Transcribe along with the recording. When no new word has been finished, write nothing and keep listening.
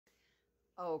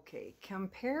Okay,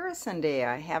 comparison day.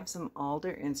 I have some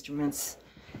Alder instruments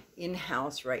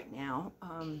in-house right now.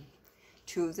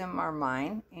 Two of them are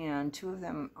mine, and two of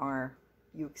them are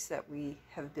ukes that we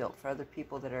have built for other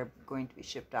people that are going to be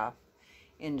shipped off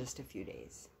in just a few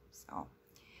days. So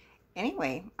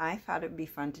anyway, I thought it'd be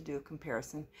fun to do a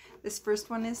comparison. This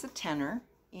first one is a tenor,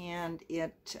 and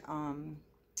it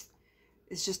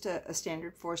is just a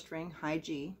standard 4-string high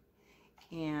G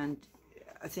and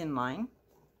a thin line.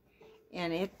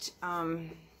 And it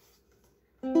I'm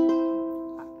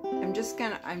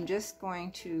just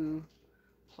going to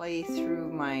play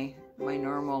through my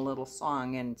normal little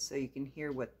song, and so you can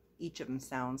hear what each of them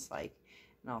sounds like,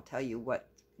 and I'll tell you what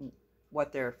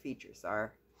their features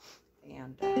are,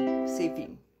 and see if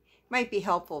you might be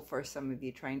helpful for some of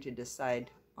you trying to decide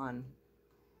on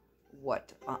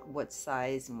what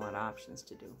size and what options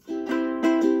to do.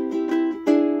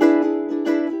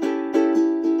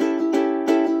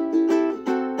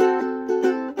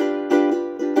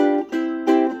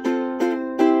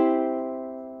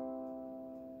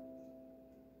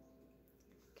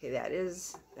 Okay,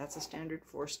 that's a standard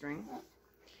 4-string,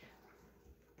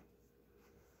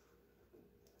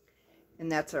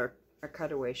 and that's our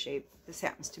cutaway shape. This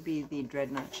happens to be the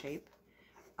dreadnought shape,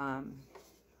 and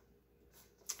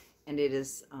it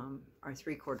is our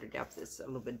 3/4 depth. It's a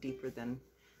little bit deeper than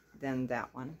that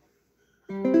one.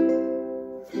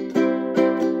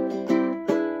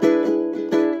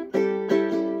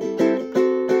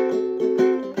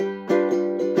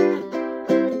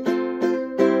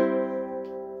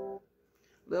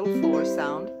 Little fuller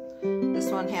sound. This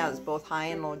one has both high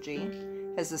and low G.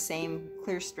 Has the same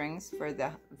clear strings for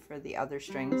the other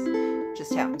strings.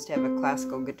 Just happens to have a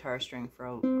classical guitar string for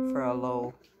a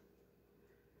low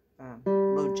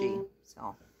G.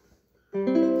 So,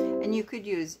 and you could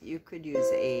use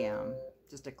a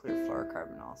just a clear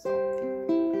fluorocarbon also.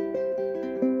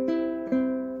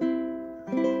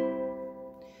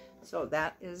 So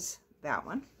that is that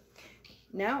one.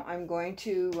 Now I'm going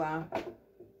to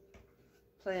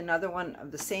play another one of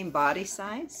the same body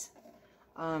size,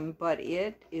 but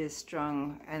it is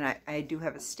strung, and I do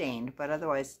have it stained, but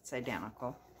otherwise it's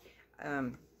identical.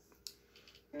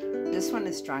 This one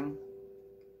is strung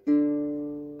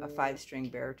a 5-string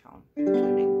baritone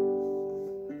tuning.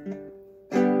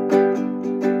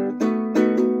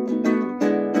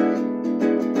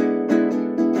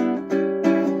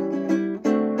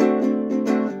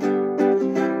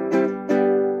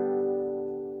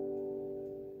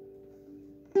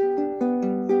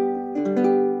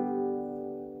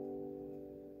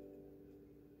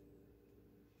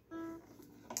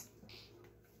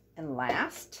 And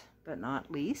last but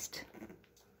not least,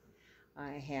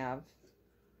 I have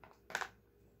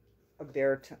a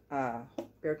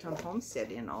baritone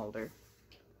homestead in Alder,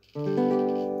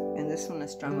 and this one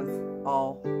is strung with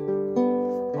all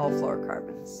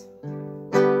fluorocarbons.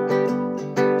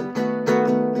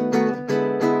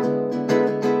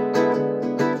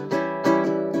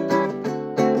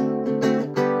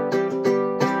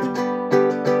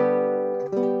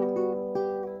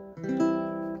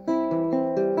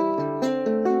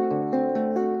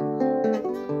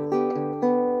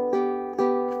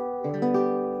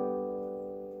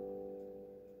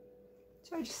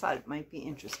 So I just thought it might be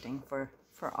interesting for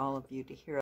all of you to hear